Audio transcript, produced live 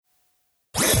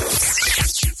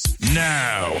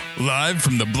Now, live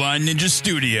from the Blind Ninja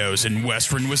Studios in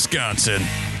Western Wisconsin,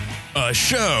 a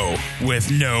show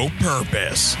with no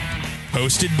purpose,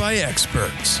 hosted by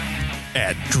experts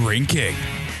at drinking,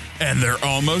 and they're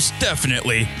almost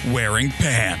definitely wearing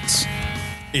pants.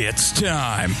 It's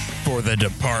time for the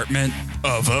Department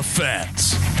of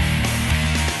Offense.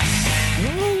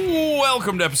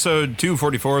 Welcome to episode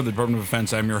 244 of the Department of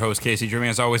Offense. I'm your host, Casey. Joining me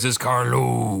as always is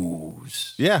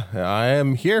Carlos. Yeah, I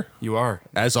am here. You are.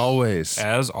 As always.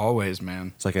 As always,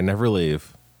 man. It's like I never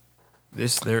leave.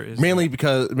 There is Mainly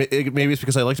because, maybe it's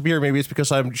because I like to be here, maybe it's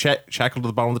because I'm shackled to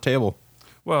the bottom of the table.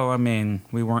 Well, I mean,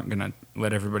 we weren't going to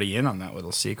let everybody in on that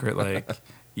little secret. Like,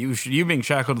 you being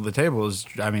shackled to the table is,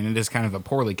 I mean, it is kind of a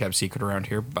poorly kept secret around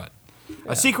here, but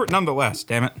a secret nonetheless,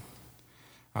 damn it.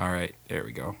 All right, there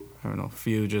we go. Having a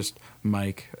few just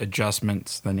mic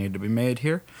adjustments that need to be made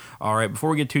here. All right, before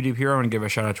we get too deep here, I want to give a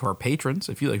shout out to our patrons.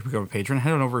 If you'd like to become a patron,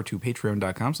 head on over to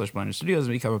patreon.com/blindstudios and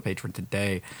become a patron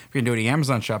today. If you can do any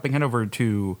Amazon shopping, head over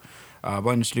to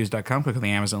blindstudios.com, click on the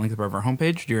Amazon link above our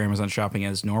homepage, do your Amazon shopping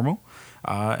as normal.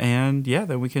 And yeah,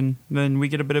 then we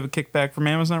get a bit of a kickback from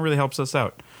Amazon. It really helps us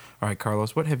out. All right,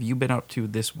 Carlos, what have you been up to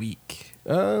this week?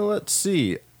 Let's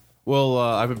see. Well,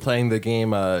 I've been playing the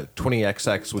game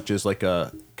 20XX, which is like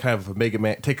a kind of a Mega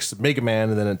Man, takes Mega Man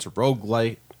and then it's a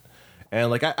roguelite.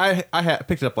 And like I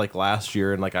picked it up like last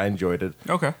year and like I enjoyed it.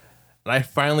 Okay. And I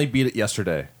finally beat it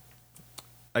yesterday.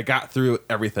 I got through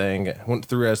everything, went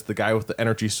through as the guy with the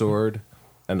energy sword,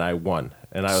 and I won.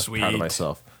 And I was proud of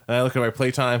myself. And I look at my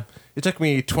playtime. It took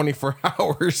me 24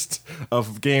 hours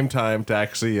of game time to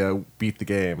actually beat the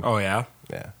game. Oh, yeah?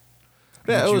 Yeah.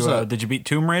 Did you beat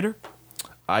Tomb Raider?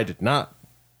 I did not.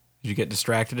 Did you get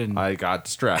distracted? I got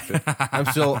distracted. I'm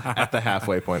still at the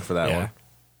halfway point for that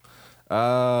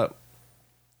one.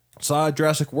 Saw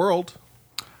Jurassic World.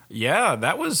 Yeah,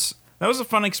 that was a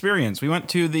fun experience. We went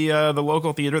to the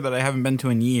local theater that I haven't been to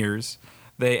in years.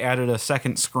 They added a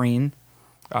second screen.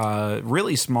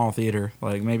 Really small theater,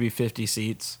 like maybe 50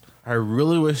 seats. I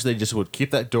really wish they just would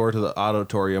keep that door to the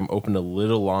auditorium open a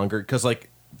little longer, because like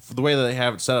the way that they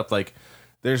have it set up, like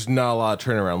there's not a lot of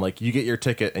turnaround. Like you get your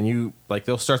ticket and you like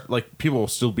they'll start like people will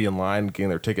still be in line getting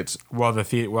their tickets while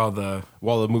the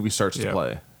movie starts to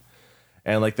play.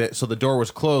 And like that, so the door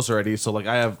was closed already. So like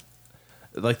I have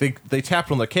like they tapped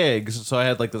on the kegs, so I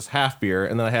had like this half beer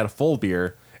and then I had a full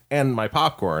beer and my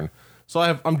popcorn. So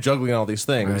I'm juggling all these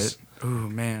things. Right. Ooh,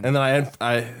 man. And then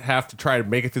I have to try to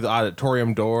make it through the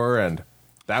auditorium door, and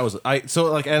that was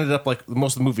so like I ended up like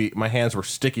most of the movie my hands were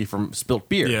sticky from spilt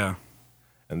beer. Yeah.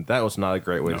 And that was not a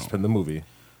great way to spend the movie.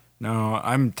 No,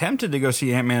 I'm tempted to go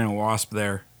see Ant-Man and Wasp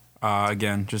there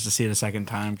again, just to see it a second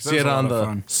time. See it on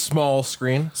the small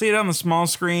screen. See it on the small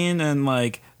screen, and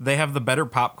like they have the better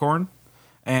popcorn,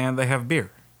 and they have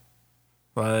beer.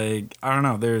 Like I don't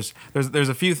know, there's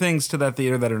a few things to that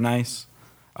theater that are nice.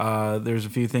 There's a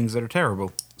few things that are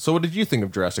terrible. So what did you think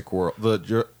of Jurassic World?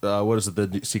 What is it,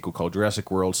 the sequel called?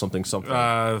 Jurassic World something.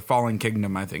 Fallen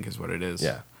Kingdom, I think is what it is.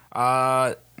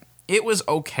 Yeah. It was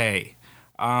okay.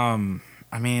 I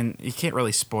mean, you can't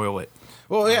really spoil it.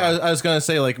 Well, yeah, I was gonna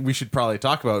say like we should probably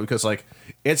talk about it because like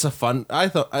it's a fun. I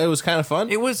thought it was kind of fun.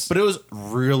 It was, but it was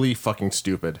really fucking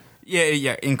stupid.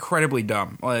 Yeah, incredibly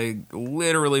dumb. Like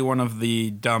literally one of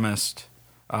the dumbest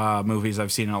movies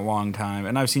I've seen in a long time,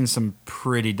 and I've seen some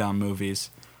pretty dumb movies.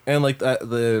 And like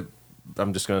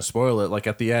I'm just gonna spoil it. Like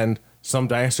at the end, some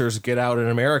dinosaurs get out in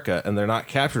America and they're not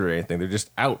captured or anything. They're just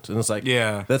out. And it's like,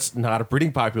 yeah, that's not a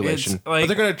breeding population. Like, but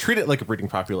they're going to treat it like a breeding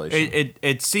population.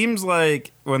 It seems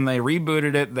like when they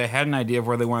rebooted it, they had an idea of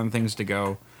where they wanted things to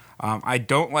go. I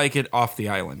don't like it off the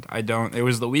island. It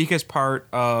was the weakest part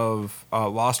of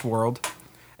Lost World,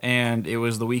 and it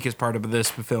was the weakest part of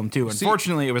this film too.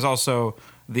 Unfortunately, it was also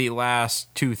the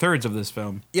last 2/3 of this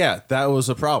film. Yeah, that was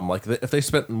a problem. Like if they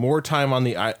spent more time on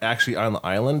the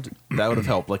island, that would have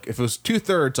helped. Like if it was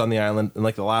 2/3 on the island and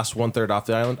like the last 1/3 off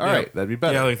the island, all right, that'd be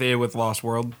better. Yeah, like they did with Lost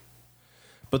World.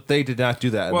 But they did not do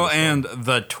that. Well, and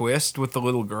the twist with the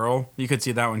little girl, you could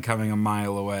see that one coming a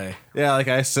mile away. Yeah, like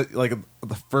I said, like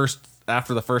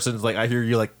after the first sentence, like I hear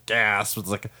you like gasp. It's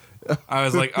like I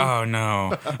was like, oh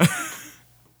no.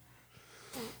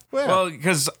 Well,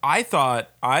 because I thought,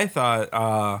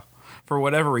 for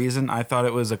whatever reason, I thought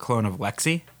it was a clone of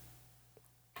Lexi.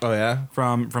 Oh yeah,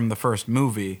 from the first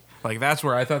movie. Like that's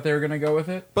where I thought they were gonna go with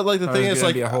it. But like the thing is,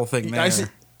 like be a whole thing there.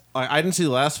 I didn't see the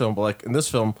last film, but like in this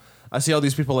film, I see all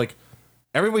these people. Like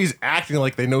everybody's acting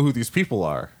like they know who these people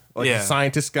are. Like the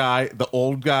scientist guy, the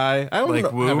old guy. I don't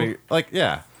like know. Wu.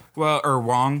 Yeah. Well, or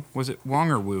Wong. Was it Wong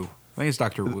or Wu? I think it's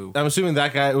Dr. Wu. I'm assuming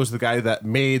that guy was the guy that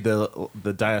made the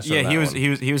dinosaur. Yeah,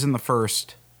 he was in the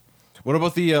first. What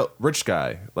about the rich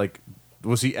guy? Like,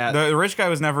 was he at The rich guy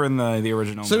was never in the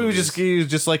original. So movies. he was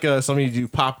just like somebody you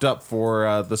popped up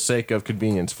for the sake of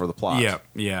convenience for the plot.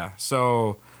 Yeah.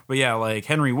 So, but yeah, like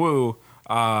Henry Wu,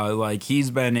 like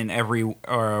he's been in every,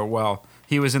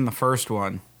 he was in the first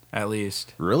one at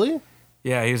least. Really?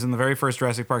 Yeah, he was in the very first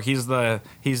Jurassic Park. He's the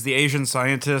Asian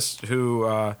scientist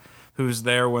who's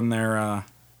there when they're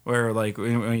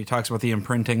when he talks about the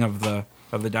imprinting of the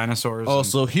dinosaurs. Oh,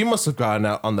 so he must have gotten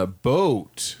out on the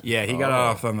boat. Yeah, he got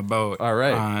off on the boat. All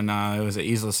right. On it was at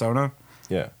Isla Sona.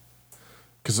 Yeah.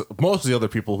 Because most of the other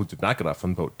people who did not get off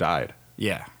on the boat died.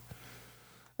 Yeah.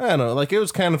 I don't know. Like, I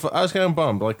was kind of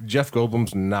bummed. Like, Jeff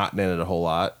Goldblum's not in it a whole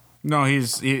lot. No, and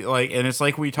it's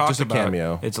like we talked Just a about.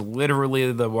 cameo. It's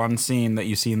literally the one scene that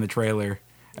you see in the trailer,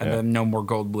 and then no more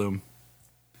Goldblum.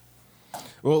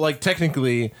 Well, like,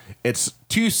 technically, it's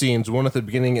two scenes, one at the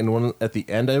beginning and one at the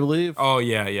end, I believe. Oh,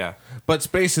 yeah. But it's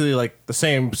basically, like, the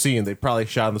same scene. They probably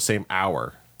shot in the same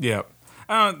hour. Yeah.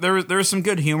 There was some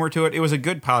good humor to it. It was a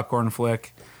good popcorn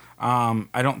flick.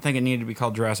 I don't think it needed to be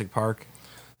called Jurassic Park.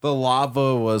 The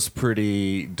lava was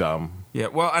pretty dumb. Yeah,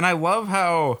 well, and I love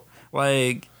how,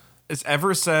 like, it's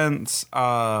ever since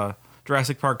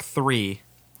Jurassic Park 3,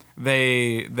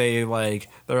 they're like,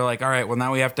 all right, well,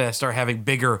 now we have to start having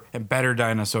bigger and better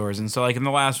dinosaurs. And so, like, in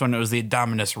the last one, it was the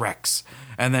Indominus Rex.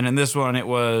 And then in this one, it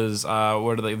was,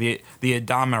 the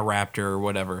Indominaptor or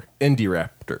whatever.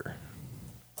 Indie-Raptor.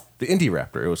 The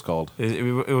Indie-Raptor, it was called.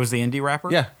 It was the Indie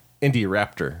Rapper? Yeah,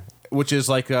 Indie-Raptor. Which is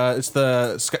like, it's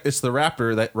the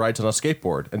raptor that rides on a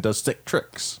skateboard and does stick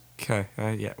tricks. Okay,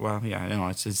 yeah, well, yeah, I know,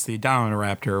 it's the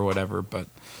Indominaptor or whatever, but...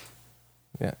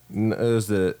 Yeah, it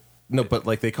was but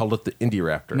like they called it the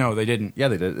Indie-Raptor. No, they didn't. Yeah,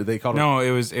 they did. They called it... No,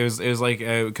 it was like,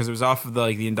 because it was off of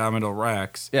the Indomitable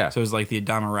Rex. Yeah. So it was like the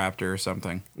Indominaptor or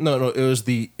something. No, it was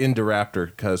the Indie-Raptor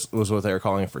because it was what they were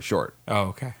calling it for short. Oh,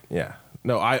 okay. Yeah.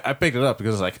 No, I picked it up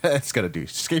because it's like, it's going to do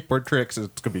skateboard tricks.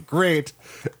 It's going to be great.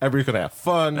 Everybody's going to have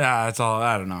fun. Yeah, it's all,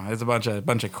 I don't know. It's a bunch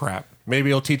of crap. Maybe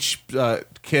it'll teach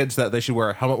kids that they should wear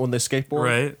a helmet when they skateboard.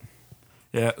 Right.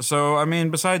 Yeah. So, I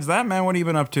mean, besides that, man, what have you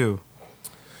been up to?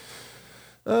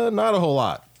 Not a whole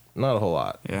lot.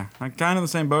 Yeah. I'm kind of the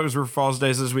same boat as River Falls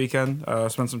Days this weekend.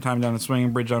 Spent some time down at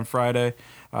Swinging Bridge on Friday.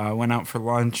 Went out for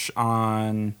lunch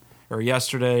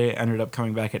yesterday. Ended up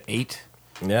coming back at 8.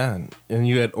 Yeah, and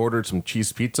you had ordered some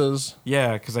cheese pizzas.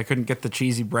 Yeah, because I couldn't get the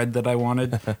cheesy bread that I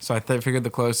wanted. So I figured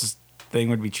the closest thing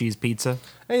would be cheese pizza.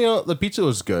 And, the pizza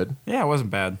was good. Yeah, it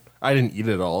wasn't bad. I didn't eat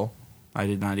it all. I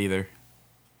did not either.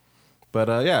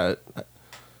 But, yeah,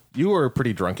 you were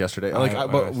pretty drunk yesterday.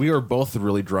 But we were both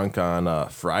really drunk on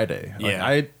Friday. Yeah.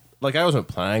 I wasn't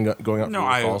planning on going out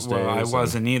for Falls Days. I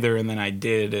wasn't either, and then I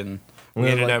did, and we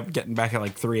ended up getting back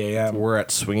at 3 a.m. We're at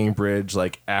Swinging Bridge,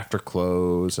 after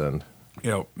close, and...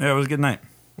 Yeah, it was a good night.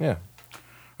 Yeah.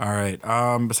 All right.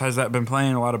 Besides that, I've been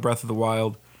playing a lot of Breath of the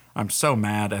Wild. I'm so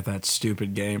mad at that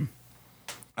stupid game.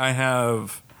 I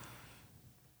have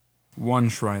one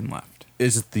shrine left.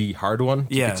 Is it the hard one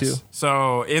to get to?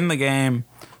 So in the game,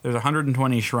 there's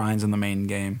 120 shrines in the main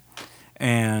game.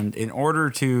 And in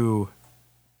order to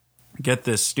get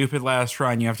this stupid last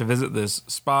shrine, you have to visit this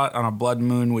spot on a blood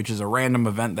moon, which is a random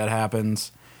event that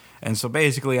happens. And so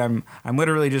basically, I'm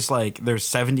literally just there's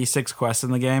 76 quests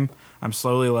in the game. I'm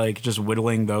slowly just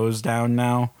whittling those down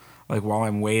now, while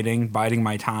I'm waiting, biding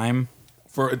my time.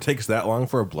 It takes that long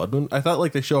for a blood moon? I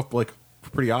thought they show up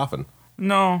pretty often.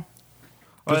 No,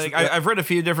 I've read a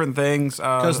few different things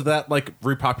because that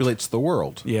repopulates the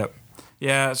world. Yep.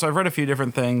 Yeah, so I've read a few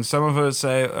different things. Some of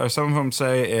them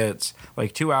say it's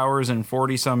 2 hours and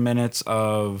 40 some minutes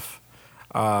of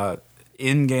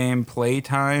in-game play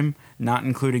time, not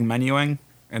including menuing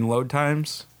and load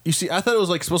times. You see, I thought it was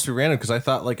supposed to be random because I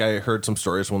thought I heard some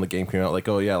stories when the game came out,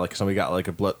 oh yeah, somebody got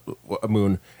a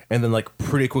moon, and then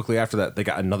pretty quickly after that they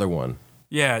got another one.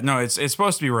 Yeah, no, it's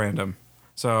supposed to be random.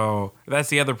 So that's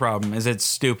the other problem is it's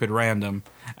stupid random.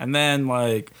 And then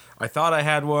I thought I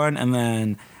had one, and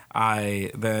then I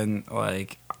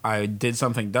did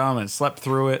something dumb and slept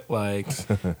through it,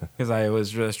 because I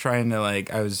was just trying to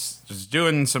I was just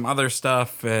doing some other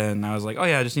stuff, and I was oh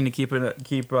yeah, I just need to keep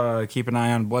an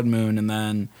eye on Blood Moon, and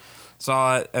then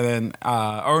saw it, and then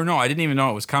or no, I didn't even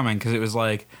know it was coming because it was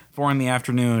 4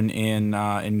 p.m.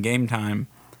 in game time,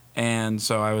 and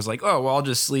so I was oh well, I'll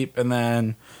just sleep and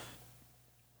then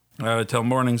till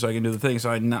morning so I can do the thing.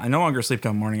 So I no longer sleep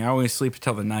till morning. I always sleep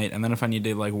till the night, and then if I need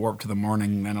to warp to the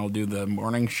morning, then I'll do the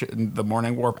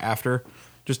morning warp after,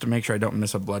 just to make sure I don't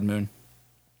miss a blood moon.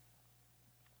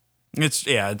 It's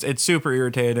super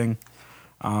irritating.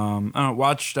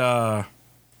 Watched How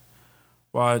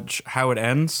It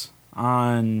Ends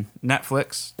on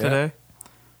Netflix today.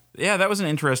 Yeah, that was an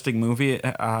interesting movie. It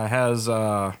has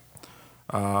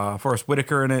Forrest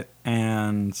Whitaker in it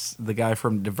and the guy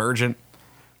from Divergent.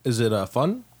 Is it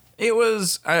fun? It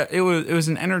was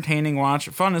an entertaining watch.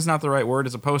 Fun is not the right word.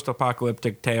 It's a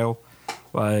post-apocalyptic tale.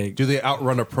 Like, do they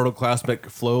outrun a protoplasmic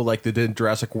flow like they did in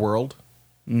Jurassic World?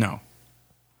 No.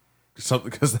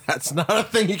 Because that's not a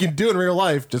thing you can do in real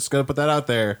life. Just gonna put that out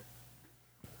there.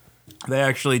 They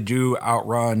actually do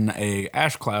outrun a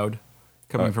ash cloud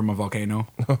coming from a volcano.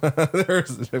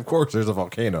 Of course, there's a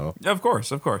volcano. Of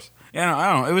course. Yeah, no,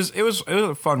 I don't know. It was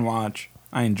a fun watch.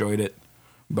 I enjoyed it,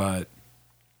 but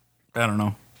I don't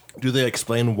know. Do they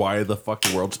explain why the fuck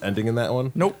the world's ending in that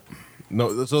one? Nope.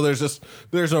 No. So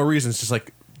there's no reason. It's just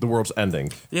like the world's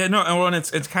ending. Yeah, no. And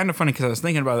it's kind of funny because I was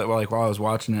thinking about it while I was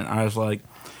watching it. I was like,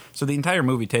 so the entire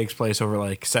movie takes place over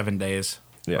like 7 days.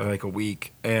 Yeah. Or like a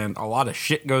week, and a lot of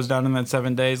shit goes down in that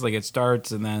 7 days. Like, it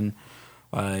starts and then,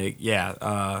 like,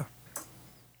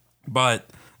 but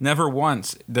never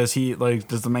once does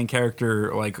the main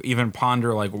character like even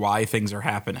ponder like why things are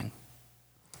happening.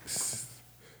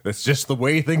 It's just the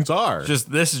way things are.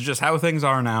 This is just how things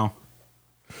are now.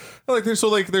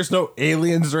 There's no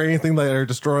aliens or anything that are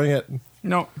destroying it.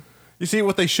 No. You see,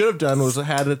 what they should have done was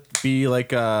had it be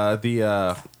like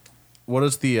what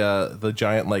is the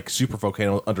giant like super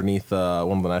volcano underneath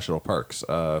one of the national parks?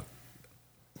 Yeah,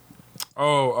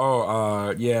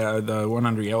 the one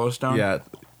under Yellowstone.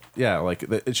 Yeah. Like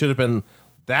it should have been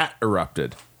that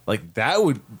erupted. Like that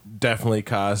would definitely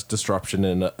cause disruption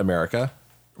in America.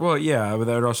 Well, yeah, but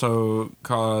that would also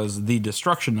cause the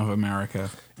destruction of America.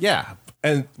 Yeah,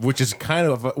 and which is kind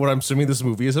of what I'm assuming this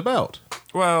movie is about.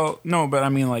 Well, no, but I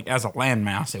mean, like, as a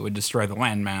landmass, it would destroy the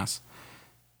landmass.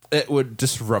 It would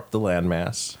disrupt the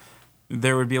landmass.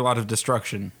 There would be a lot of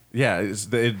destruction. Yeah,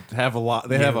 they'd have a lot.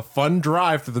 They'd have a fun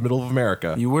drive through the middle of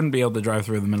America. You wouldn't be able to drive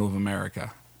through the middle of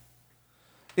America.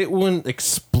 It wouldn't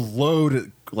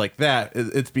explode like that.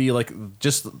 It'd be like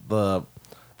just the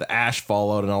ash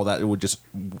fallout and all that. It would just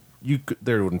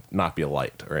there would not be a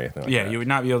light or anything like that. Yeah, you would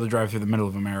not be able to drive through the middle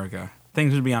of America.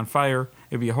 Things would be on fire.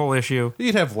 It'd be a whole issue.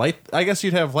 You'd have light. I guess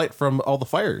you'd have light from all the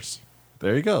fires.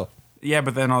 There you go. Yeah,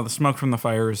 but then all the smoke from the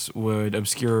fires would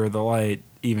obscure the light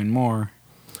even more.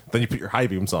 Then you put your high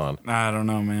beams on. I don't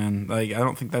know, man. Like, I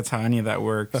don't think that's how any of that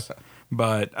works.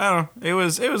 But I don't know. It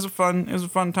was a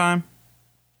fun time.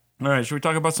 All right, should we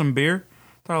talk about some beer?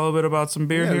 Talk a little bit about some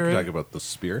beer here. We can talk about the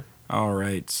spear. All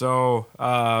right, so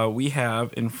we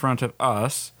have in front of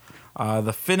us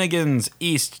the Finnegan's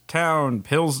East Town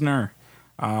Pilsner.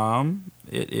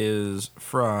 It is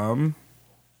from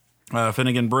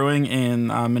Finnegan Brewing in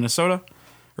Minnesota,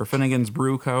 or Finnegan's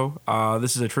Brew Co.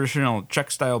 This is a traditional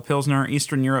Czech-style Pilsner.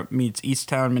 Eastern Europe meets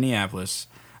Easttown, Minneapolis.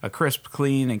 A crisp,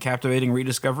 clean, and captivating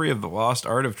rediscovery of the lost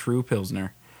art of true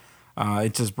Pilsner.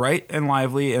 It's as bright and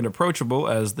lively and approachable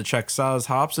as the Czech Saaz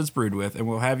hops it's brewed with, and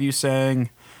will have you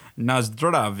saying Na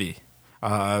zdraví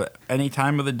any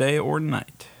time of the day or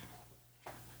night.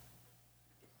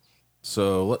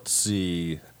 So let's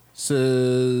see.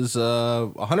 Says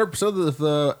 100% of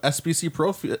the SBC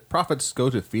profits go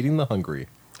to feeding the hungry.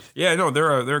 Yeah, no,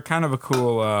 they're kind of a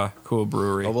cool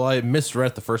brewery. Although I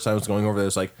misread the first time I was going over there,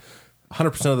 it's like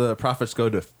 100% of the profits go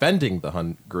to fending the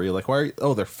hungry. Like, why are you?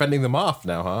 Oh, they're fending them off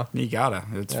now, huh? You gotta.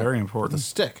 It's very important. With a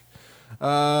stick.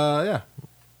 Yeah.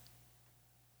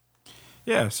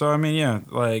 Yeah, so I mean, yeah,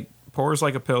 like pours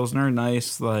like a Pilsner,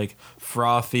 nice, like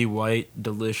frothy, white,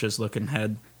 delicious looking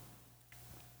head.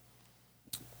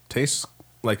 Tastes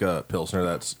like a Pilsner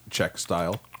that's Czech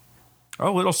style.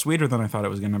 Oh, a little sweeter than I thought it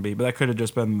was going to be, but that could have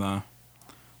just been the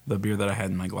beer that I had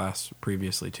in my glass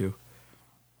previously too.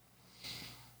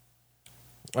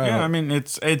 Yeah, I mean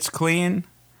it's clean,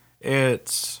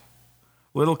 it's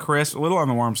a little crisp, a little on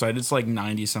the warm side. It's like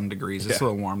 90 some degrees. It's a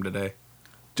little warm today.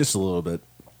 Just a little bit.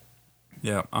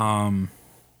 Yeah.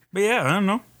 But yeah, I don't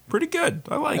know. Pretty good.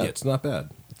 I like it. It's not bad.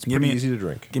 It's pretty easy to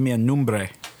drink. Give me a numbre.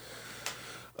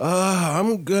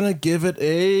 I'm gonna give it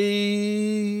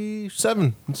a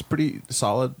 7. It's pretty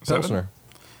solid Pilsner.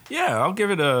 Yeah, I'll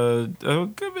give it a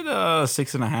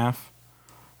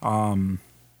 6.5.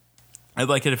 I'd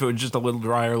like it if it was just a little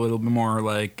drier, a little bit more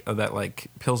like that like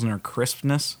Pilsner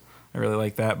crispness. I really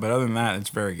like that. But other than that, it's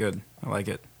very good. I like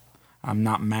it. I'm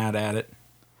not mad at it.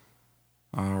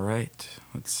 All right.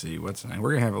 Let's see. What's next?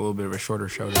 We're going to have a little bit of a shorter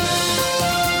show today, I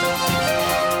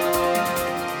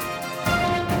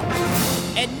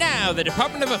think. And now the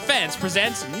Department of Defense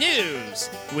presents news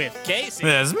with Casey.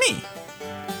 That's me.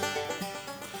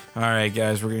 All right,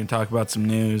 guys. We're going to talk about some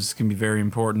news. It's going to be very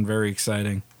important, very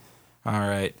exciting. All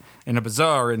right. In a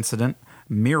bizarre incident,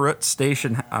 Meerut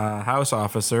Station House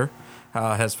officer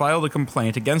has filed a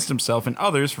complaint against himself and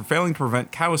others for failing to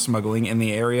prevent cow smuggling in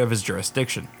the area of his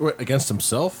jurisdiction. Wait, against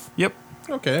himself? Yep.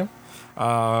 Okay.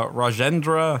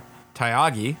 Rajendra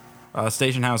Tyagi, a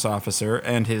station house officer,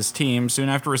 and his team, soon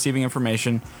after receiving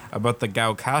information about the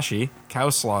Gaukashi cow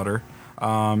slaughter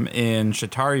in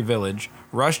Shatari village,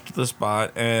 rushed to the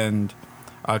spot and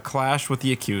a clash with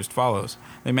the accused follows.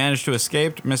 They managed to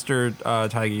escape, Mr.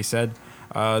 Tyagi said.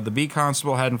 The B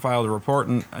constable hadn't filed a report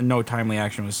and no timely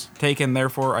action was taken.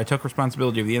 Therefore, I took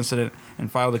responsibility of the incident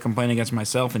and filed a complaint against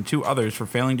myself and 2 others for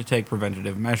failing to take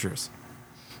preventative measures.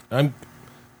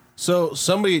 So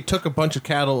somebody took a bunch of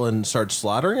cattle and started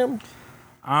slaughtering them?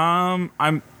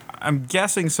 I'm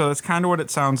guessing so. That's kind of what it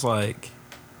sounds like.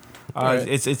 Right.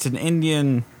 It's an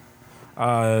Indian.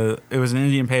 It was an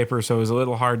Indian paper, so it was a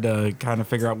little hard to kind of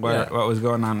figure out what was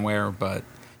going on where. But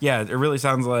yeah, it really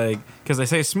sounds like, because they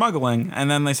say smuggling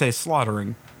and then they say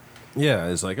slaughtering. Yeah,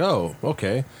 it's like, oh,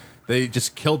 okay. They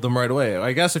just killed them right away.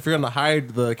 I guess if you're going to hide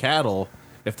the cattle,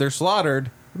 if they're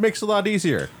slaughtered, it makes it a lot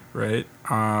easier. Right.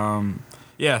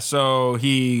 Yeah, so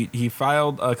he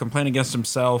filed a complaint against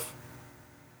himself.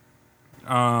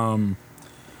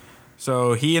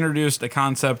 So he introduced a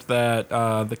concept that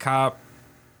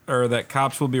that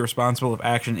cops will be responsible if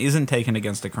action isn't taken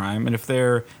against a crime, and if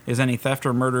there is any theft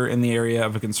or murder in the area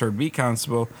of a concerned beat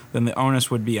constable, then the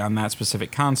onus would be on that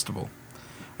specific constable.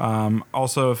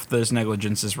 Also, if this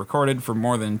negligence is recorded for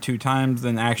more than 2 times,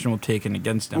 then action will be taken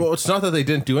against him. Well, it's not that they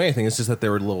didn't do anything; it's just that they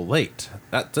were a little late.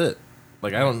 That's it.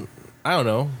 Like I don't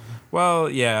know. Well,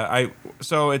 yeah,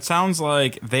 so it sounds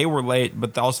like they were late,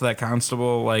 but also that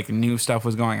constable knew stuff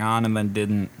was going on and then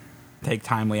didn't take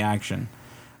timely action.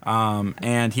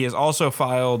 And he has also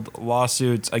filed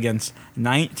lawsuits against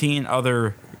 19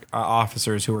 other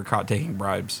officers who were caught taking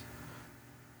bribes.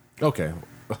 Okay.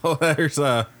 Well, there's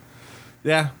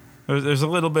yeah. There's a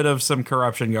little bit of some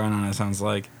corruption going on, it sounds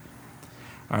like.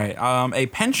 All right. A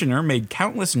pensioner made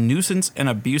countless nuisance and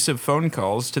abusive phone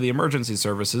calls to the emergency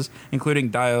services, including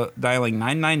dialing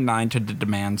 999 to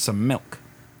demand some milk.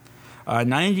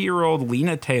 90-year-old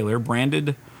Lena Taylor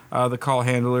branded the call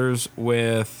handlers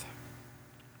with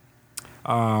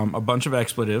a bunch of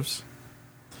expletives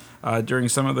during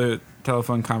some of the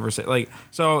telephone conversation.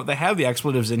 So they have the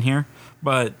expletives in here,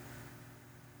 but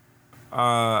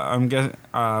I'm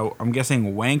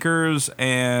guessing wankers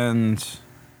and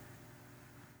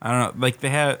I don't know. They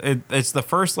have it's the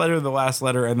first letter, the last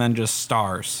letter, and then just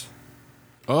stars.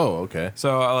 Oh, okay.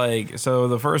 So so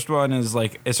the first one is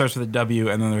it starts with a W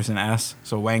and then there's an S.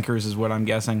 So wankers is what I'm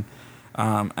guessing,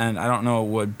 and I don't know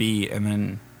what B and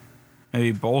then.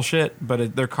 Maybe bullshit,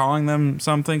 but they're calling them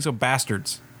something. So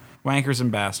bastards. Wankers and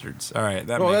bastards. All right.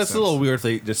 That makes that's sense. a little weird if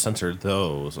they just censored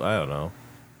those. I don't know.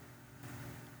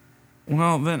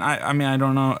 Well, then, I mean, I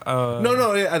don't know.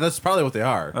 No, yeah, that's probably what they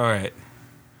are. All right.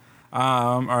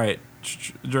 All right.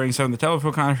 During some of the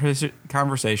telephone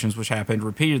conversations, which happened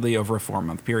repeatedly over a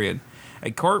 4-month period,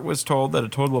 a court was told that a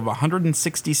total of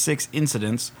 166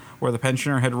 incidents where the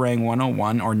pensioner had rang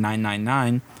 101 or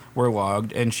 999 were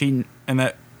logged,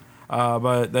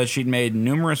 but that she'd made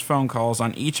numerous phone calls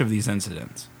on each of these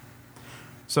incidents.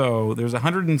 So there's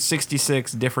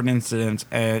 166 different incidents,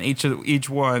 and each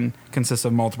one consists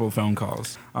of multiple phone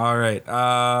calls. All right.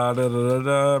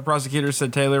 Prosecutors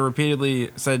said Taylor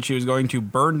repeatedly said she was going to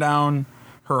burn down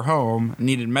her home,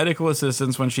 needed medical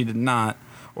assistance when she did not,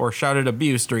 or shouted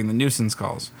abuse during the nuisance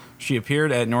calls. She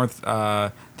appeared at North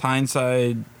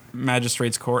Tyneside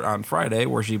Magistrates Court on Friday,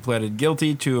 where she pleaded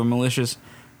guilty to a malicious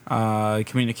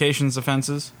communications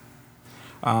offenses.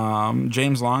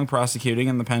 James Long, prosecuting,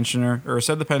 and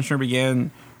said the pensioner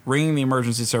began ringing the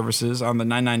emergency services on the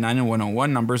 999 and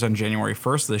 101 numbers on January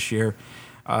 1st this year.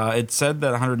 It said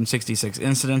that 166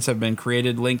 incidents have been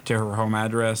created linked to her home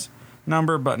address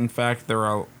number, but in fact there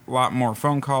are a lot more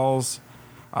phone calls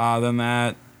than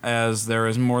that, as there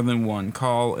is more than one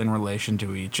call in relation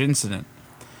to each incident.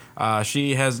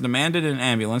 She has demanded an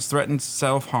ambulance, threatened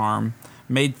self-harm,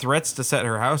 made threats to set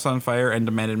her house on fire, and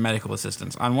demanded medical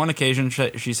assistance. On one occasion,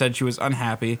 she said she was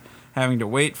unhappy having to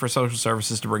wait for social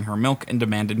services to bring her milk and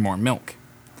demanded more milk.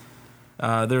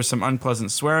 There's some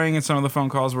unpleasant swearing in some of the phone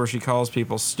calls where she calls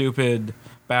people stupid,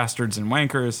 bastards, and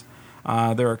wankers.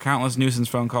 There are countless nuisance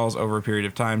phone calls over a period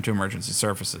of time to emergency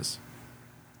services.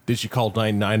 Did she call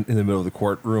 999 in the middle of the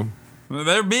courtroom?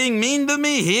 They're being mean to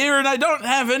me here, and I don't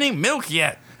have any milk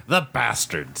yet. The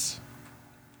bastards.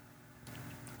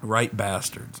 Right,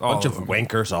 bastards. Bunch of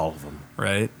wankers, all of them.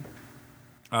 Right?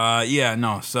 Yeah,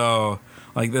 no. So,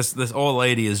 this old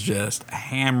lady is just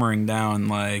hammering down,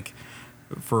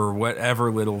 for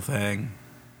whatever little thing.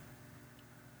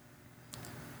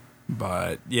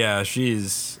 But, yeah,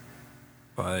 she's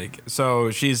Like, so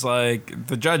she's like,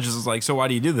 the judge is like, so why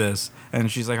do you do this?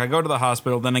 And she's like, I go to the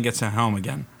hospital, then I get sent home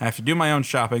again. I have to do my own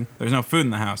shopping. There's no food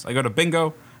in the house. I go to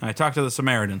bingo, and I talk to the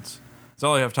Samaritans. That's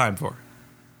all I have time for.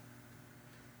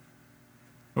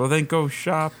 Well, then go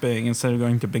shopping instead of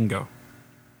going to bingo.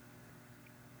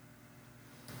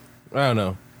 I don't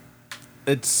know.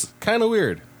 It's kind of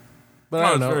weird. But I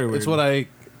don't know. Very weird. It's what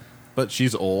But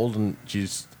she's old, and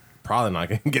she's probably not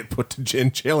going to get put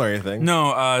in jail or anything.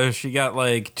 No, she got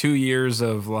like 2 years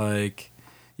of like,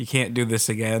 you can't do this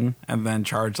again, and then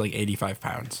charged like 85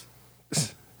 pounds.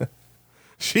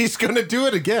 She's going to do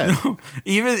it again.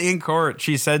 Even in court,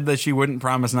 she said that she wouldn't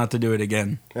promise not to do it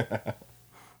again.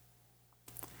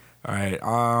 All right.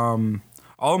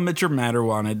 All Mitchell Matter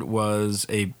wanted was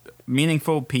a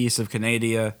meaningful piece of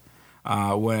Canada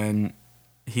when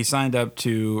he signed up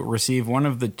to receive one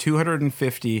of the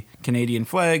 250 Canadian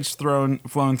flags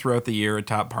flown throughout the year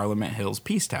atop Parliament Hill's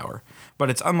Peace Tower. But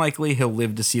it's unlikely he'll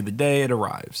live to see the day it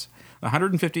arrives. The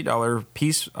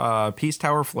 $150 Peace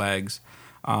Tower flags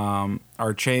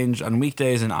are changed on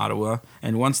weekdays in Ottawa,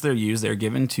 and once they're used, they're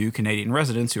given to Canadian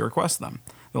residents who request them.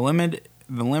 The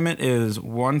limit is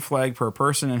one flag per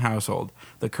person and household.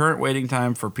 The current waiting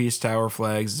time for Peace Tower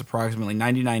flags is approximately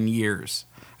 99 years,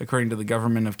 according to the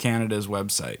Government of Canada's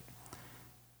website.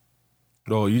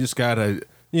 Oh, you just got to,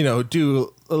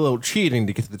 do a little cheating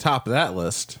to get to the top of that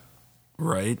list.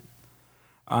 Right.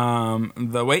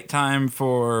 The wait time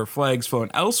for flags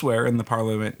flown elsewhere in the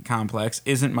Parliament complex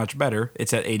isn't much better.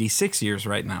 It's at 86 years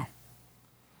right now.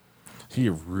 He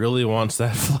really wants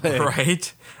that flag.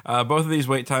 Right. Both of these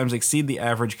wait times exceed the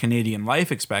average Canadian life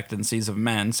expectancies of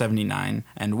men, 79,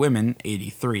 and women,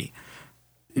 83.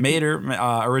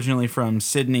 Mader, originally from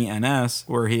Sydney, NS,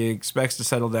 where he expects to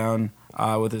settle down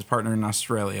with his partner in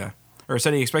Australia. Or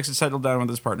said he expects to settle down with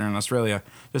his partner in Australia.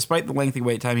 Despite the lengthy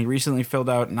wait time, he recently filled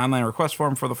out an online request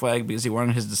form for the flag because he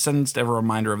wanted his descendants to have a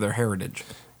reminder of their heritage.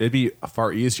 It'd be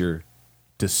far easier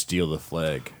to steal the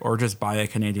flag. Or just buy a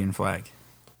Canadian flag.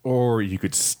 Or you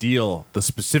could steal the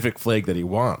specific flag that he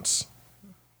wants.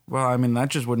 Well, I mean, that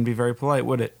just wouldn't be very polite,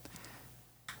 would it?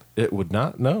 It would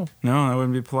not? No. No, that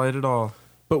wouldn't be polite at all.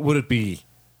 But would it be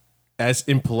as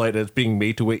impolite as being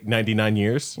made to wait 99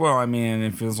 years? Well, I mean,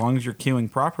 as long as you're queuing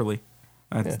properly,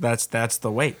 that's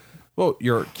the wait. Well,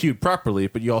 you're queued properly,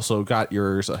 but you also got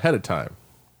yours ahead of time.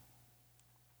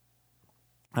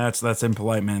 That's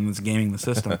impolite, man. That's gaming the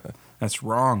system. That's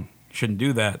wrong. You shouldn't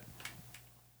do that.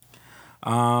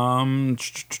 However,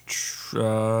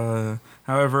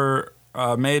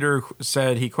 Mader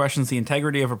said he questions the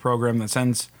integrity of a program that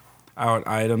sends out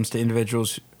items to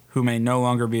individuals who may no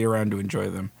longer be around to enjoy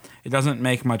them. It doesn't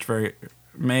make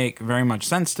very much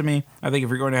sense to me. I think if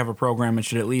you're going to have a program, it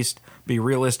should at least be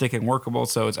realistic and workable,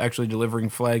 so it's actually delivering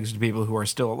flags to people who are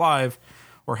still alive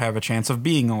or have a chance of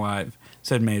being alive,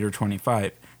 said Mader,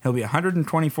 25. He'll be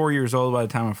 124 years old by the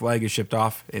time a flag is shipped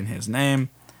off in his name.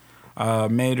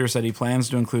 Mader said he plans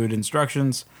to include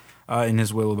instructions in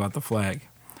his will about the flag.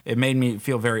 It made me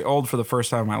feel very old for the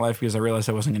first time in my life because I realized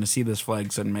I wasn't going to see this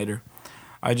flag, said Mader.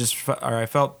 I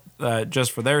felt that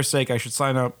just for their sake I should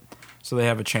sign up so they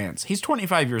have a chance. He's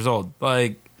 25 years old.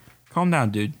 Like, calm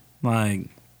down, dude. Like,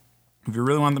 if you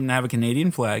really want them to have a Canadian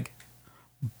flag,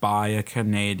 buy a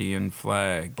Canadian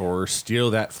flag. Or steal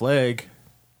that flag.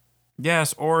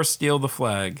 Yes, or steal the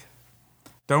flag.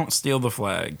 Don't steal the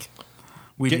flag.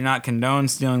 We do not condone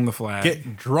stealing the flag.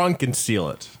 Get drunk and steal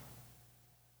it.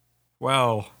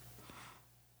 Well,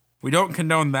 we don't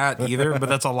condone that either, but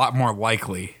that's a lot more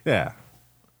likely. Yeah.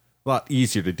 A lot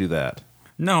easier to do that.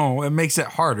 No, it makes it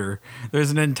harder.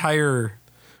 There's an entire...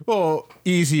 Well,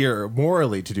 easier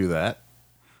morally to do that.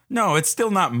 No, it's still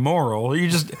not moral. You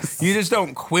just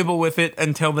don't quibble with it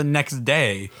until the next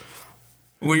day.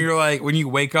 When you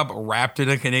wake up wrapped in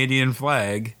a Canadian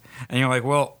flag, and you're like,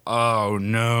 well, oh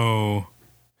no.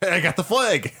 Hey, I got the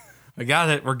flag. I got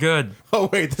it. We're good. Oh,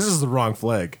 wait, this is the wrong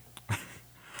flag.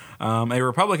 A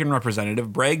Republican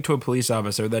representative bragged to a police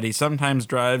officer that he sometimes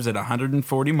drives at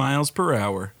 140 miles per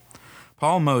hour.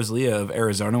 Paul Mosley of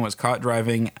Arizona was caught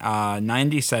driving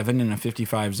 97 in a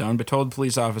 55 zone, but told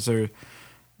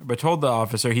the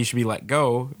officer he should be let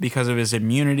go because of his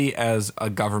immunity as a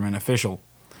government official.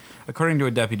 According to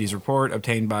a deputy's report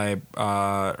obtained by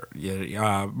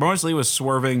Mosley was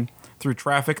swerving through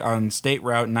traffic on State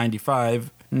Route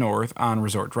 95 North on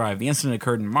Resort Drive. The incident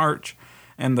occurred in March,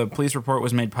 and the police report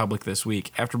was made public this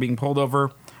week. After being pulled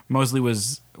over, Mosley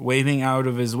was waving out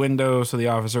of his window so the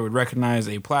officer would recognize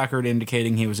a placard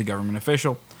indicating he was a government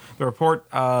official. The report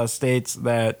states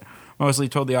that Mosley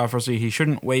told the officer he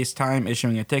shouldn't waste time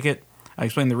issuing a ticket. I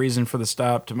explained the reason for the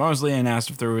stop to Mosley and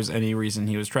asked if there was any reason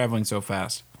he was traveling so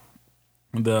fast.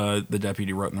 The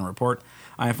deputy wrote in the report.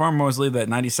 I informed Mosley that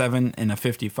 97 in a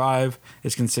 55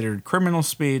 is considered criminal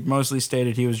speed. Mosley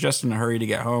stated he was just in a hurry to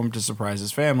get home to surprise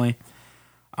his family.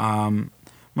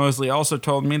 Mosley also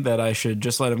told me that I should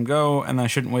just let him go and I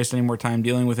shouldn't waste any more time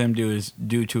dealing with him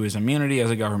due to his immunity as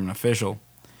a government official.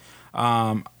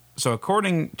 So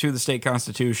according to the state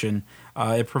constitution,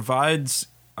 it provides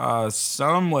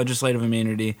some legislative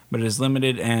immunity, but it is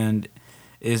limited and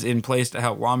is in place to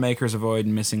help lawmakers avoid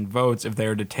missing votes if they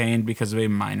are detained because of a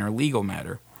minor legal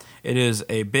matter. It is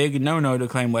a big no-no to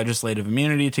claim legislative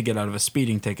immunity to get out of a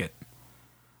speeding ticket.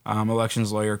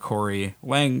 Elections lawyer Corey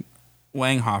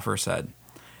Langhofer said,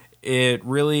 "It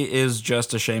really is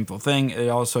just a shameful thing. It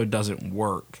also doesn't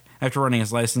work." After running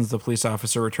his license, the police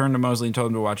officer returned to Mosley and told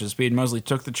him to watch his speed. Mosley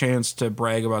took the chance to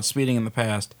brag about speeding in the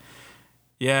past.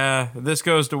 "Yeah, this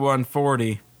goes to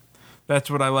 140. That's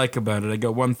what I like about it. I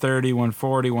go 130,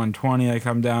 140, 120. I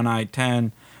come down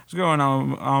I-10. It's going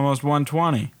almost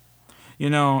 120. You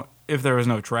know, if there was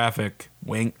no traffic."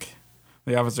 Wink.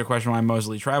 The officer questioned why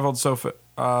Mosley traveled so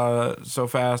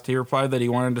fast. He replied that he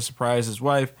wanted to surprise his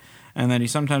wife and that he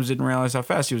sometimes didn't realize how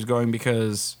fast he was going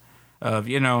because of,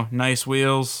 nice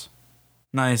wheels,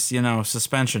 nice,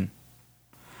 suspension.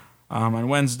 On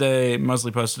Wednesday,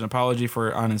 Mosley posted an apology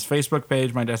on his Facebook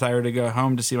page. "My desire to go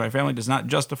home to see my family does not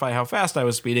justify how fast I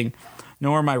was speeding,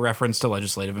 nor my reference to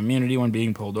legislative immunity when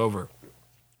being pulled over.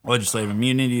 Legislative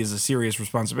immunity is a serious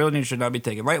responsibility and should not be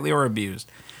taken lightly or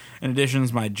abused. In addition,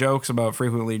 my jokes about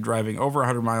frequently driving over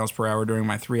 100 miles per hour during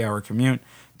my 3-hour commute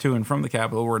to and from the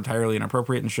Capitol were entirely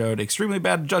inappropriate and showed extremely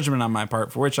bad judgment on my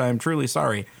part, for which I am truly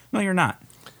sorry." No, you're not.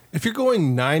 If you're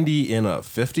going 90 in a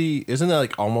 50, isn't that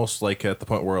like almost like at the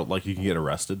point where like you can get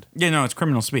arrested? Yeah, no, it's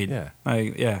criminal speed. Yeah.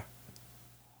 Yeah.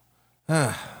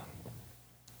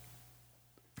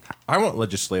 I want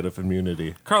legislative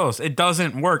immunity. Carlos, it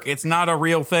doesn't work. It's not a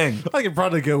real thing. I could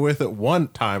probably go with it one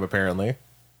time, apparently.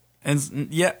 And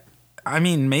yeah, I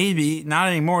mean, maybe not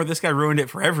anymore. This guy ruined it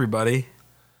for everybody.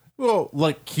 Well,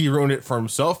 like he ruined it for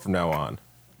himself from now on.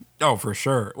 Oh, for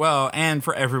sure. Well, and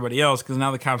for everybody else, because now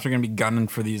the cops are going to be gunning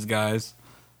for these guys.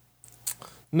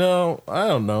 No, I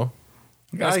don't know.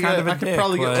 That's kind of a I could dick,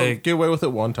 probably get away with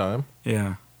it one time.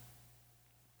 Yeah.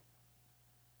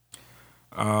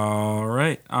 All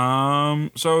right.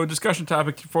 So discussion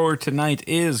topic for tonight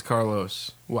is,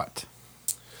 Carlos, what?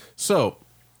 So,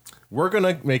 we're going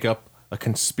to make up a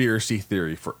conspiracy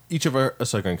theory for each of our...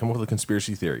 So, I'm going to come up with a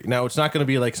conspiracy theory. Now, it's not going to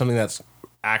be like something that's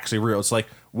actually real. It's like,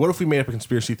 what if we made up a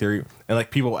conspiracy theory and like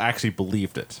people actually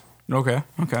believed it? Okay.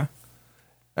 All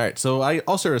right, so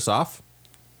I'll start us off.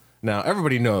 Now,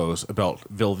 everybody knows about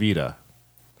Velveeta.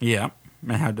 Yeah.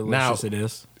 And how delicious it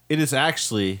is. It is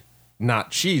actually not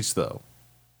cheese, though.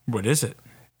 What is it?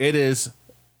 It is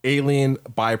alien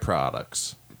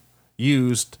byproducts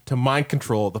used to mind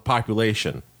control the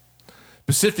population.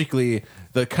 Specifically,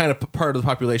 the kind of part of the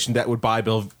population that would buy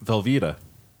Velveeta.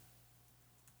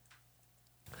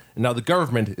 And now the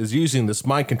government is using this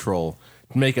mind control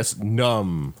to make us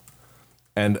numb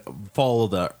and follow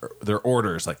their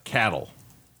orders like cattle.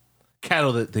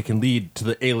 Cattle that they can lead to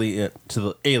the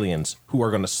aliens who are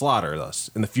going to slaughter us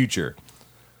in the future.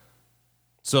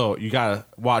 So you gotta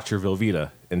watch your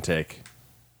Velveeta intake.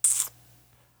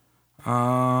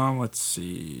 Let's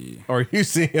see. Or you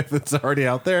see if it's already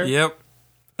out there? Yep.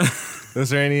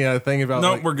 Is there any thing about?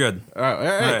 Nope, we're good. All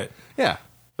right. Yeah.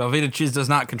 Velveeta cheese does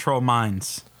not control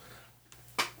minds.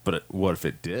 But what if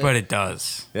it did? But it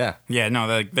does. Yeah. Yeah,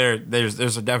 no,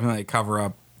 there's definitely a cover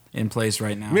up in place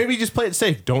right now. Maybe just play it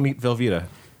safe. Don't eat Velveeta.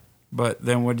 But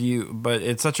then but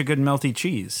it's such a good melty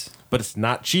cheese. But it's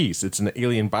not cheese. It's an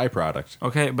alien byproduct.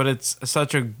 Okay, but it's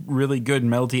such a really good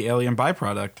melty alien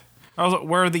byproduct. Also,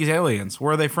 where are these aliens?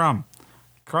 Where are they from?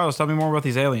 Carlos, tell me more about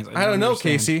these aliens. I don't know,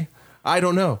 Casey. I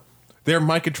don't know. They're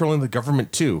mind controlling the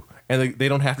government too. And they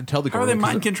don't have to tell the How are government.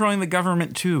 they mind controlling the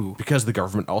government too? Because the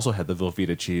government also had the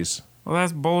Velveeta cheese. Well,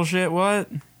 that's bullshit. What?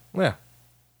 Yeah.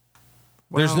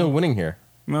 There's no winning here.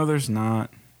 No, there's not.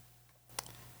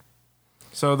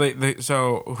 So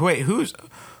wait, who's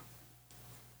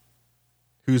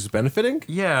benefiting?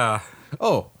 Yeah.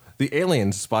 Oh, the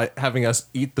aliens by having us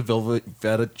eat the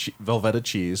Velveeta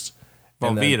cheese.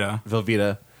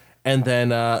 Velveeta. And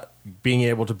then being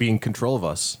able to be in control of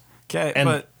us. Okay,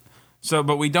 And-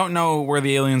 but we don't know where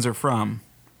the aliens are from.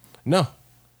 No.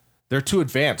 They're too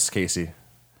advanced, Casey.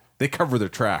 They cover their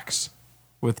tracks.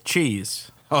 With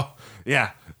cheese. Oh,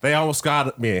 yeah. They almost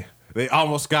got me. But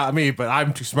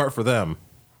I'm too smart for them.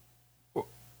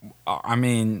 I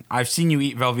mean, I've seen you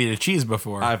eat Velveeta cheese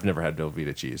before. I've never had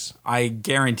Velveeta cheese. I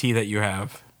guarantee that you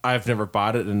have. I've never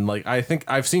bought it, and like I think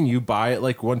I've seen you buy it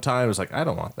like one time. I was like, I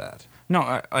don't want that.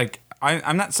 No,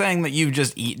 I'm not saying that you've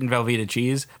just eaten Velveeta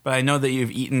cheese, but I know that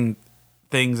you've eaten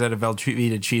things that a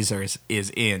Velveeta cheese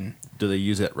is in. Do they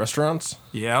use it at restaurants?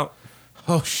 Yeah.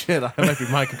 Oh shit! I might be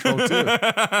mind control too.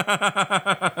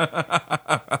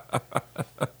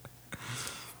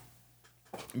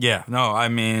 Yeah. No, I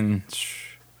mean,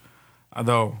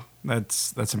 although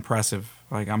that's impressive.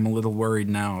 Like, I'm a little worried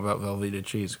now about Velveeta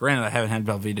cheese. Granted, I haven't had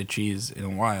Velveeta cheese in a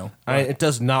while. It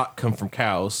does not come from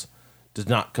cows. Does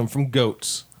not come from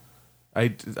goats.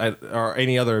 Or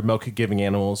any other milk-giving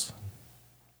animals.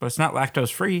 But it's not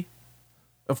lactose free.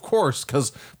 Of course,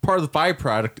 because part of the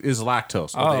byproduct is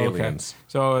lactose with the aliens. Okay.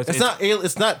 So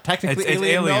it's not technically it's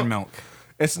alien milk.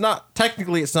 It's not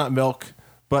technically it's not milk,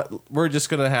 but we're just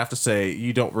gonna have to say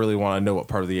you don't really want to know what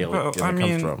part of the alien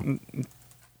comes from.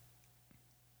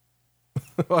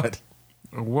 What?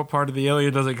 What part of the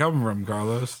alien does it come from,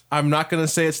 Carlos? I'm not gonna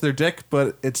say it's their dick,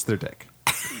 but it's their dick.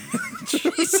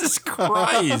 Jesus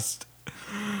Christ.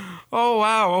 Oh,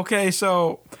 wow. Okay,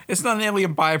 so it's not an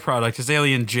alien byproduct. It's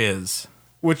alien jizz.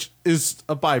 Which is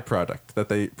a byproduct that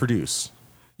they produce.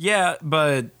 Yeah,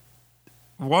 but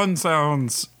one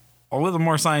sounds a little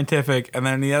more scientific, and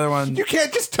then the other one... You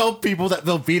can't just tell people that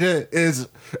Velveeta is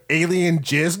alien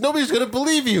jizz. Nobody's going to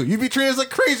believe you. You'd be treated as a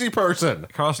crazy person.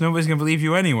 Carlos, nobody's going to believe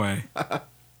you anyway.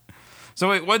 So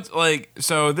wait, what's like...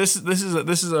 So this is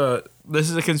a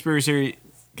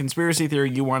conspiracy theory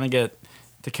you want to get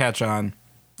to catch on.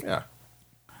 Yeah.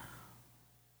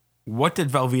 What did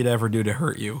Velveeta ever do to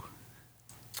hurt you?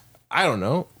 I don't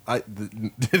know. I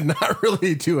did not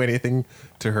really do anything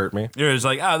to hurt me. It was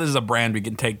like, this is a brand we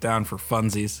can take down for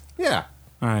funsies. Yeah.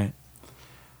 All right.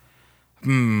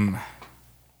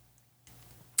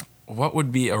 What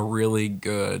would be a really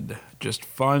good, just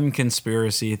fun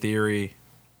conspiracy theory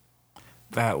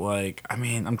that, like, I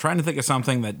mean, I'm trying to think of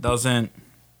something that doesn't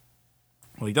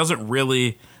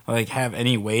really like have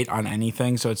any weight on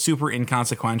anything, so it's super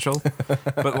inconsequential.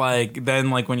 But like then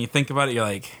like when you think about it, you're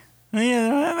like,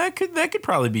 yeah, that could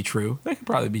probably be true. That could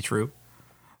probably be true.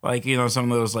 Like, you know,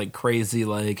 some of those like crazy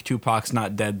like Tupac's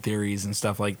not dead theories and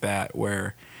stuff like that,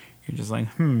 where you're just like,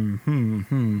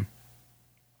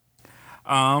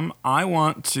 I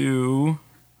want to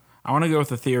go with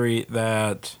the theory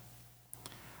that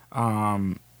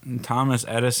Thomas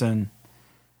Edison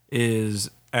is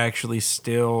actually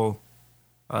still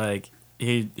like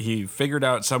he figured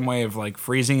out some way of like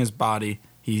freezing his body.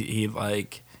 He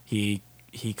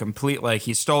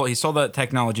stole that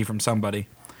technology from somebody,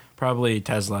 probably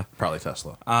Tesla.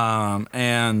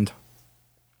 And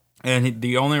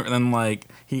he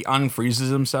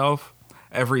unfreezes himself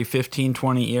every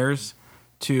 15-20 years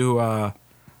to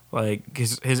like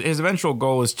his eventual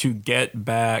goal is to get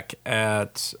back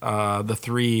at the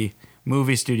 3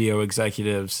 movie studio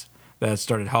executives that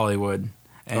started Hollywood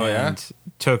and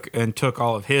took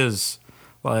all of his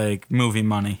like movie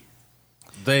money.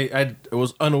 I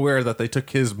was unaware that they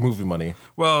took his movie money.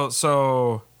 Well,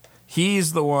 so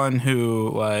he's the one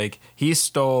who like he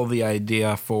stole the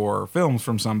idea for films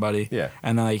from somebody. Yeah.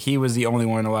 And like he was the only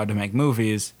one allowed to make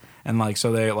movies. And like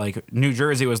so they like New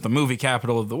Jersey was the movie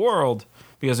capital of the world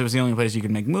because it was the only place you could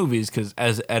make movies because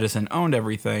as Edison owned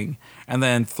everything. And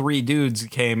then 3 dudes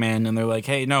came in and they're like,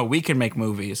 hey, no, we can make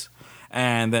movies.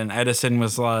 And then Edison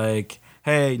was like,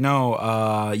 hey,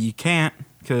 no, you can't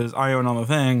because I own all the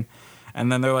thing. And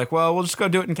then they're like, well, we'll just go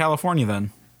do it in California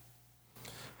then.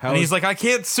 And he's like, I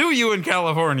can't sue you in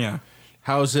California.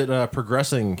 How is it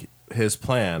progressing his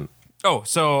plan? Oh,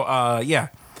 so, yeah.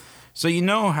 So you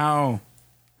know how,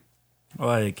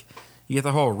 like, you get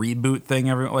the whole reboot thing.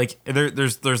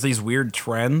 There's these weird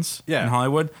trends in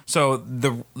Hollywood. So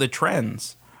the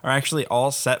trends are actually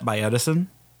all set by Edison.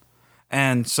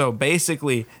 And so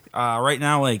basically, right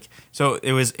now, like, so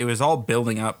it was all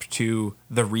building up to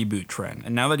the reboot trend.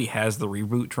 And now that he has the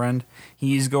reboot trend,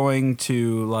 he's going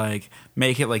to like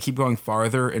make it like keep going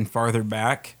farther and farther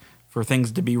back for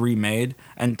things to be remade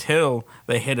until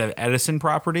they hit an Edison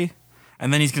property.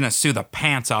 And then he's going to sue the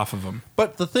pants off of them.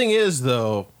 But the thing is,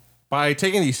 though, by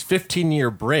taking these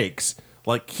 15-year breaks,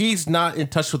 like, he's not in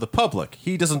touch with the public.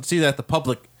 He doesn't see that the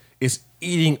public is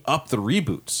eating up the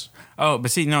reboots. Oh,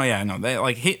 but see, no, they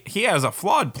like he has a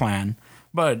flawed plan,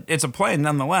 but it's a plan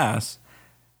nonetheless.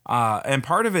 And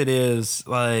part of it is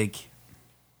like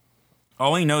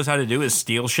all he knows how to do is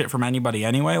steal shit from anybody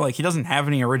anyway. Like he doesn't have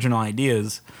any original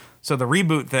ideas. So the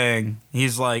reboot thing,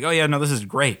 he's like, oh yeah, no, this is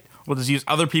great. We'll just use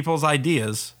other people's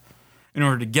ideas in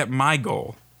order to get my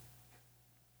goal.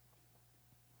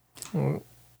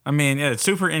 I mean, yeah, it's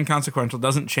super inconsequential,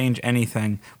 doesn't change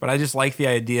anything, but I just like the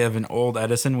idea of an old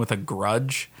Edison with a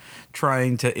grudge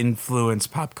trying to influence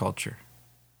pop culture.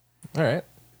 All right.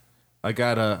 I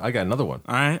got another one.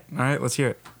 All right, let's hear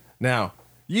it. Now,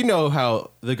 you know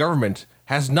how the government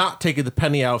has not taken the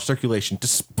penny out of circulation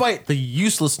despite the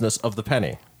uselessness of the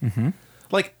penny. Mm-hmm.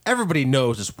 Like, everybody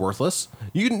knows it's worthless.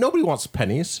 Nobody wants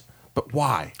pennies, but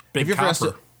why? Big Have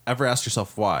you ever asked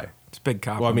yourself why? It's big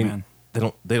copper, Well, I mean, man.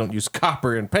 they don't use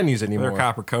copper in pennies anymore. They're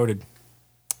copper coated.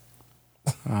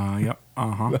 Yep.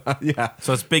 Yeah.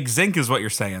 So it's big zinc, is what you're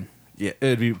saying. Yeah,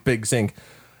 it'd be big zinc.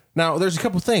 Now, there's a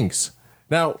couple things.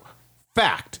 Now,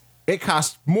 fact, it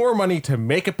costs more money to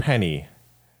make a penny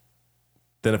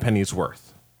than a penny's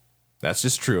worth. That's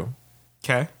just true.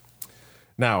 Okay.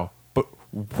 Now, but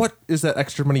what is that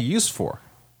extra money used for?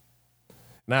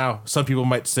 Now, some people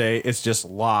might say it's just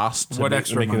lost. What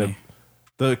extra money?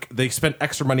 They spent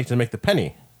extra money to make the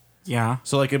penny. Yeah.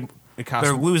 So, like, it costs...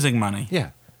 They're losing money. Yeah.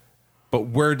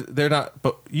 But they're not...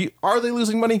 But are they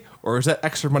losing money? Or is that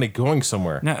extra money going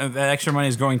somewhere? No, that extra money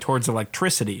is going towards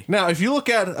electricity. Now, if you look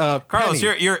at Carlos,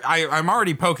 penny, I'm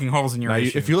already poking holes in your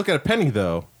issue. if you look at a penny,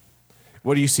 though,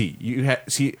 what do you see? You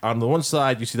see on the one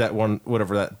side, you see that one,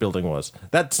 whatever that building was.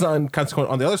 That's consequent.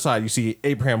 On the other side, you see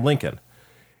Abraham Lincoln.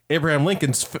 Abraham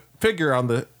Lincoln's figure on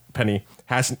the penny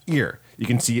has an ear. You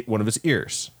can see one of his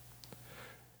ears.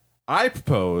 I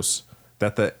propose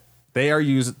that they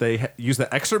use the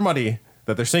extra money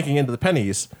that they're sinking into the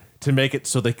pennies to make it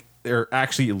so they're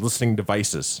actually listening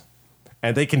devices,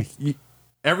 and they can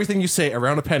everything you say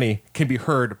around a penny can be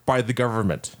heard by the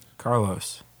government.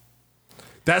 Carlos.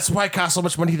 That's why it costs so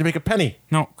much money to make a penny.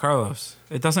 No, Carlos.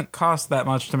 It doesn't cost that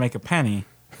much to make a penny.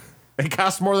 It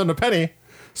costs more than a penny.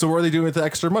 So what are they doing with the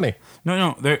extra money?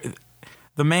 No.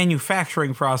 The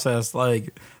manufacturing process,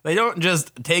 like, they don't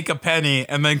just take a penny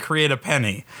and then create a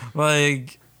penny.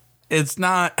 Like, it's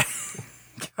not...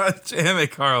 God damn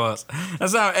it, Carlos.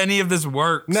 That's not how any of this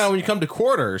works. Now, when you come to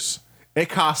quarters, it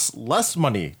costs less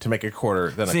money to make a quarter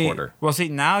than a quarter. Well, see,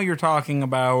 now you're talking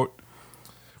about...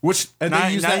 Now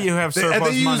you have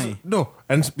surplus money. No,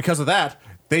 and because of that,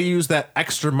 they use that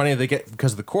extra money they get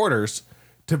because of the quarters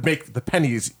to make the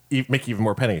pennies make even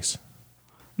more pennies.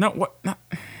 No, what? No.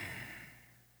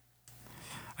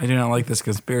 I do not like this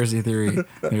conspiracy theory.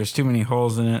 There's too many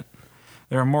holes in it.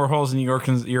 There are more holes in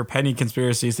your penny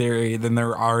conspiracy theory than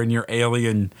there are in your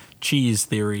alien cheese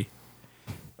theory.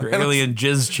 Your alien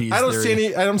jizz cheese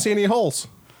theory. I don't see any holes.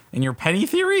 In your penny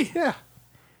theory? Yeah.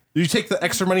 You take the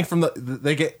extra money from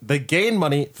they gain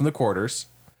money from the quarters.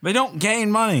 They don't gain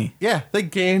money. Yeah, they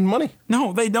gain money.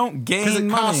 No, they don't gain money. Because it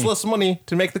costs less money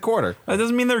to make the quarter. That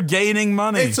doesn't mean they're gaining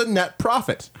money. It's a net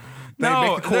profit. They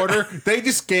No, make the quarter. They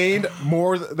just gained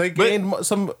more. They gained a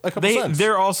couple cents.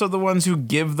 They're also the ones who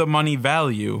give the money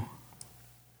value.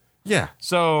 Yeah.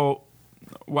 So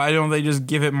why don't they just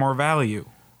give it more value?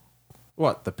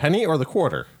 What, the penny or the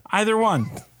quarter? Either one.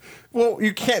 Well,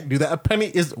 you can't do that. A penny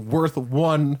is worth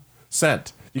 1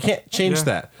 cent. You can't change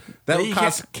that. That would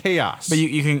cause chaos. But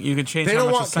you can change They how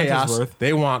don't much want a cent chaos. is worth.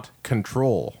 They want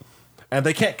control. And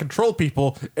they can't control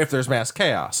people if there's mass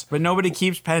chaos. But nobody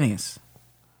keeps pennies.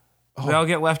 They all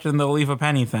get left in the leave a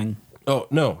penny thing. Oh,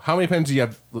 no. How many pennies do you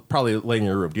have probably laying in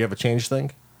your room? Do you have a change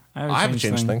thing? I have a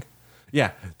change thing.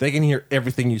 Yeah. They can hear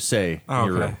everything you say in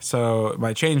your room. So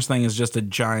my change thing is just a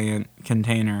giant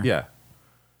container. Yeah.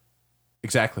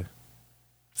 Exactly.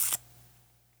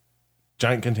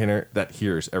 Giant container that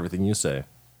hears everything you say.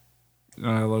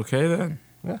 Okay then.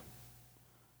 Yeah.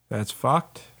 That's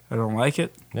fucked. I don't like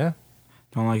it. Yeah.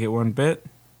 Don't like it one bit.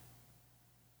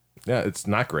 Yeah, it's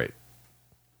not great.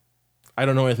 I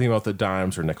don't know anything about the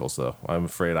dimes or nickels, though. I'm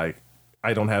afraid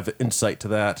I don't have the insight to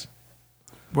that.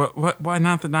 What? Why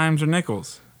not the dimes or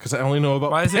nickels? Because I only know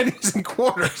about pennies and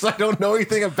quarters. I don't know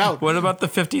anything about. What about the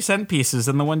 50-cent pieces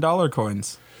and the $1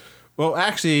 coins? Well,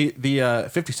 actually, the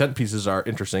 50-cent pieces are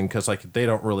interesting because they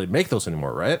don't really make those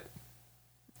anymore, right?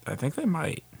 I think they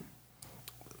might.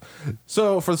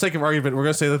 So, for the sake of argument, we're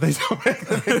going to say that they don't make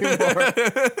them anymore.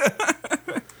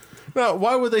 Now,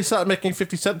 why would they stop making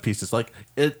 50-cent pieces?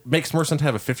 It makes more sense to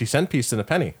have a 50-cent piece than a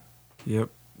penny. Yep.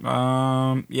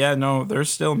 Yeah, no, they're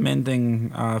still minting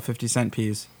 50-cent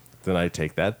piece. Then I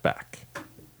take that back.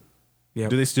 Yep.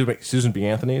 Do they still make Susan B.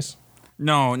 Anthony's?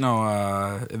 No,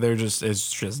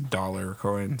 it's just dollar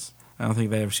coins. I don't think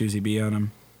they have Susie B on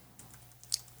them.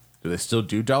 Do they still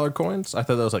do dollar coins? I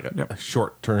thought that was a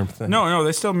short-term thing. No,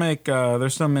 they still make. They're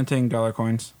still minting dollar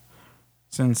coins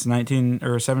since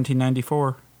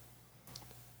 1794.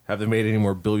 Have they made any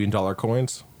more billion-dollar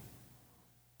coins?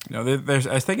 No, there's.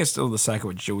 I think it's still the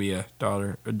Sacagawea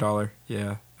dollar.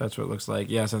 Yeah, that's what it looks like.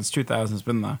 Yeah, since 2000, it's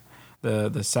been the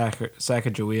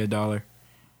Sacagawea dollar.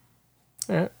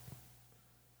 Yeah.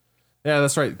 Yeah,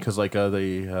 that's right. Because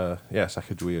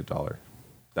Sacagawea dollar,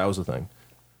 that was the thing.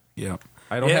 Yeah.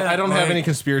 I don't have any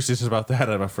conspiracies about that,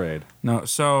 I'm afraid. No,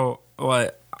 so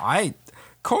what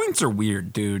coins are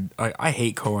weird, dude. I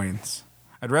hate coins.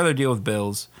 I'd rather deal with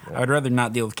bills. Yeah. I'd rather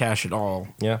not deal with cash at all.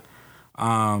 Yeah.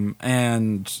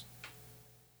 And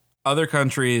other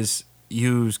countries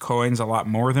use coins a lot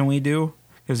more than we do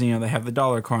because they have the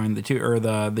dollar coin, the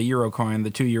euro coin,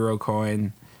 the €2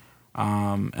 coin,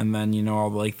 and then all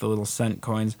the little cent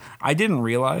coins. I didn't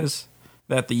realize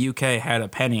that the UK had a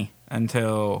penny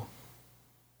until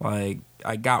I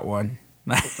got one.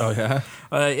 Oh yeah.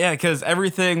 Yeah, because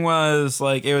everything was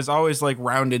it was always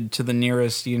rounded to the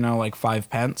nearest 5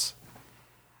 pence.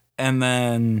 And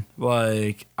then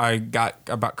I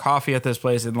bought coffee at this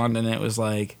place in London. It was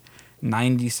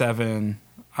 97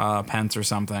 pence or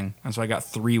something, and so I got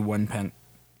 3 1-pence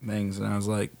things, and I was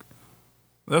like,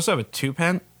 they also have a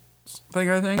 2-pence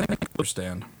thing. I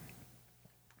understand.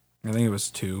 I think it was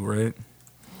 2, right?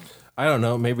 I don't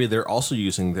know. Maybe they're also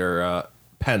using their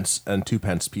pence and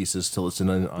 2-pence pieces to listen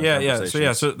on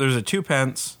conversations. So there's a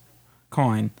 2-pence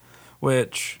coin,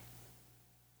 which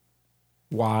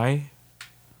why?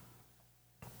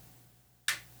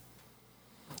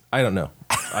 I don't know.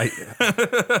 I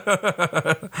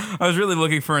was really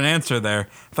looking for an answer there.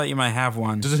 I thought you might have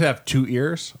one. Does it have 2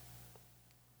 ears?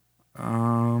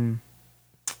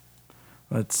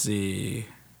 Let's see.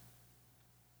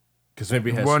 Because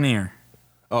maybe it has 1 ear.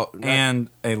 Oh, and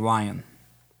a lion.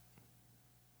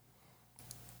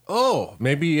 Oh,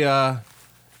 maybe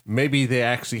they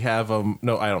actually have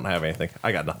No, I don't have anything.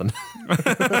 I got nothing.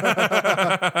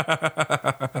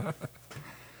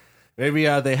 Maybe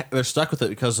they're stuck with it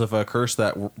because of a curse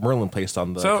that Merlin placed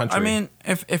on the country. So, I mean,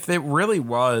 if it really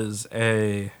was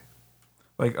a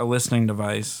listening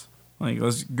device,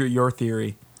 was your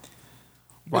theory,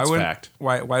 why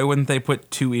wouldn't they put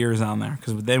 2 ears on there?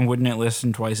 Because then wouldn't it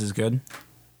listen twice as good?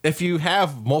 If you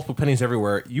have multiple pennies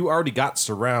everywhere, you already got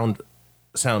surround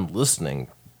sound listening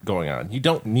going on. You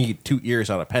don't need 2 ears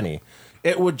on a penny.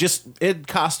 It'd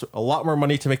cost a lot more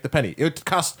money to make the penny. It would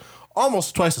cost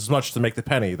almost twice as much to make the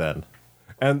penny then.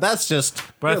 And that's just...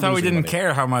 But I thought we didn't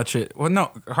care how much it... Well,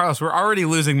 no, Carlos, we're already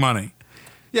losing money.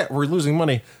 Yeah, we're losing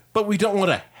money, but we don't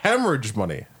want to hemorrhage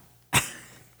money.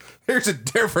 There's a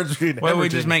difference between Why don't we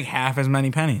just make half as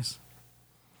many pennies?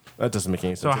 That doesn't make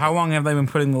any sense. So how long have they been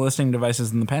putting the listening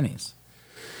devices in the pennies?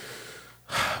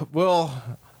 Well,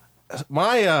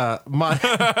 my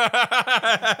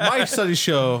studies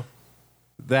show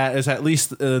that is at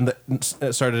least it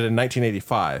started in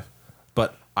 1985,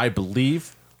 but I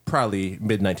believe probably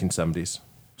mid-1970s.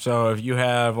 So if you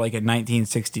have a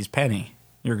 1960s penny,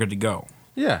 you're good to go.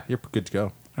 Yeah, you're good to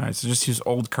go. All right, so just use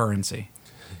old currency.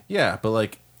 Yeah,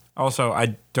 but Also,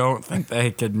 I don't think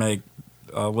they could make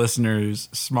listeners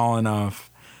small enough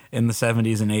in the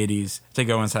 70s and 80s to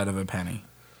go inside of a penny.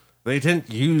 They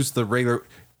didn't use the regular...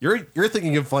 You're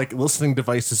thinking of listening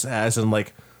devices as in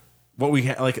what we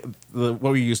what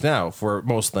we use now for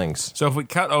most things. So if we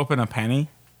cut open a penny...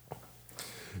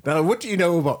 Now, what do you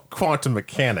know about quantum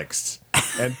mechanics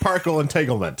and particle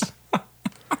entanglement?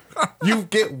 You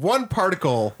get one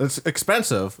particle that's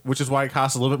expensive, which is why it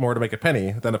costs a little bit more to make a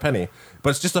penny than a penny.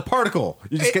 But it's just a particle.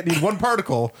 You just need one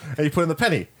particle, and you put in the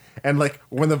penny. And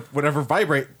whenever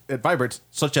it vibrates,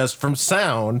 such as from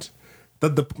sound,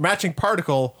 the matching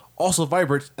particle also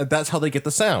vibrates, and that's how they get the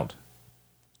sound.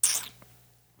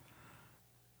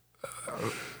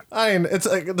 I mean, it's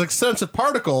an expensive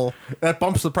particle that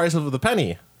bumps the price of the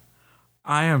penny.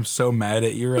 I am so mad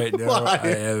at you right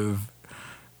now.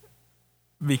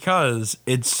 Because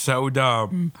it's so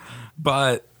dumb,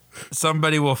 but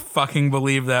somebody will fucking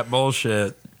believe that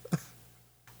bullshit.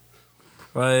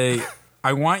 I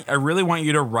really want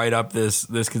you to write up this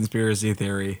conspiracy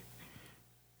theory.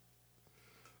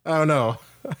 I don't know.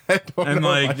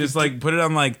 And just put it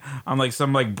on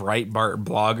some Breitbart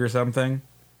blog or something.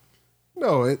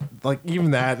 No,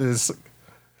 even that is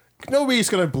nobody's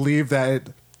gonna believe that it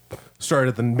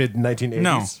started in the mid-1980s.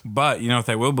 No, but you know what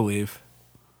they will believe?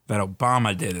 That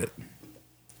Obama did it.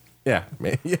 Yeah,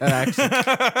 actually,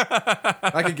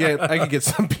 I could get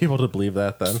some people to believe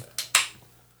that. Then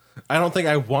I don't think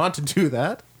I want to do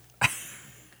that.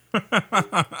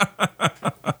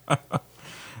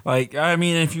 I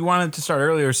mean, if you wanted to start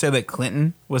earlier, say that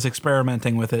Clinton was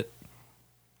experimenting with it.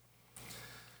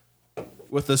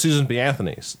 With the Susan B.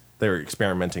 Anthony's, they were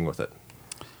experimenting with it.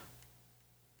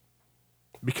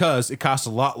 Because it costs a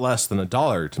lot less than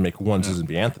 $1 to make one Susan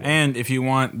B. Anthony. And if you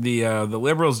want the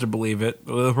liberals to believe it,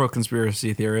 the liberal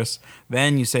conspiracy theorists,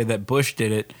 then you say that Bush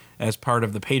did it as part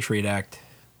of the Patriot Act.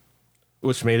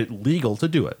 Which made it legal to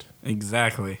do it.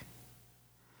 Exactly.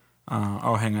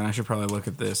 Hang on. I should probably look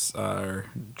at this or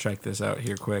check this out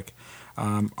here quick.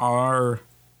 Are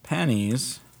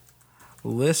pennies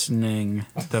listening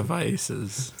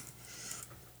devices?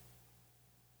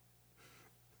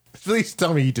 Please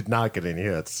tell me you did not get any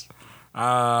hits.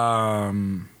 How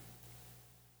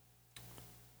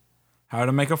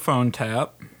to make a phone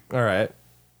tap. All right.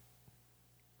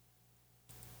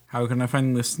 How can I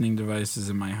find listening devices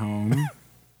in my home?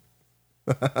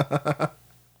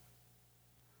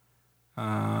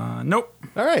 Nope.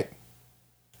 All right.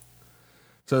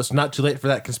 So it's not too late for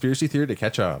that conspiracy theory to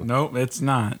catch on. Nope, it's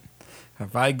not.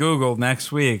 If I Google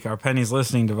next week our pennies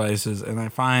listening devices and I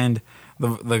find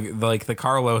the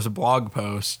Carlos blog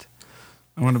post,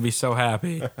 I'm gonna be so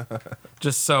happy.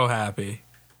 Just so happy.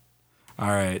 All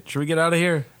right, should we get out of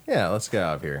here? Yeah, let's get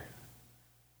out of here.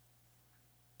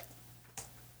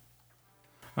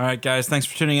 All right, guys, thanks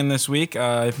for tuning in this week.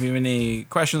 If you have any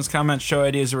questions, comments, show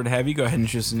ideas, or what have you, go ahead and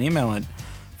shoot us an email at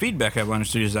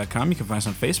feedback@blinderstudios.com. You can find us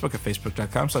on Facebook at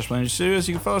facebook.com/blinderstudios.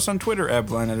 You can follow us on Twitter at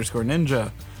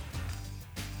blind_ninja.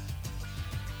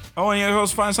 Oh, and you can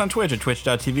also find us on Twitch at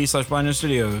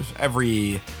twitch.tv/blinderstudios.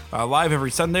 Live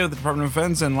every Sunday with the Department of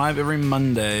Defense and live every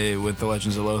Monday with the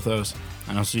Legends of Lothos.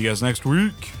 And I'll see you guys next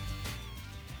week.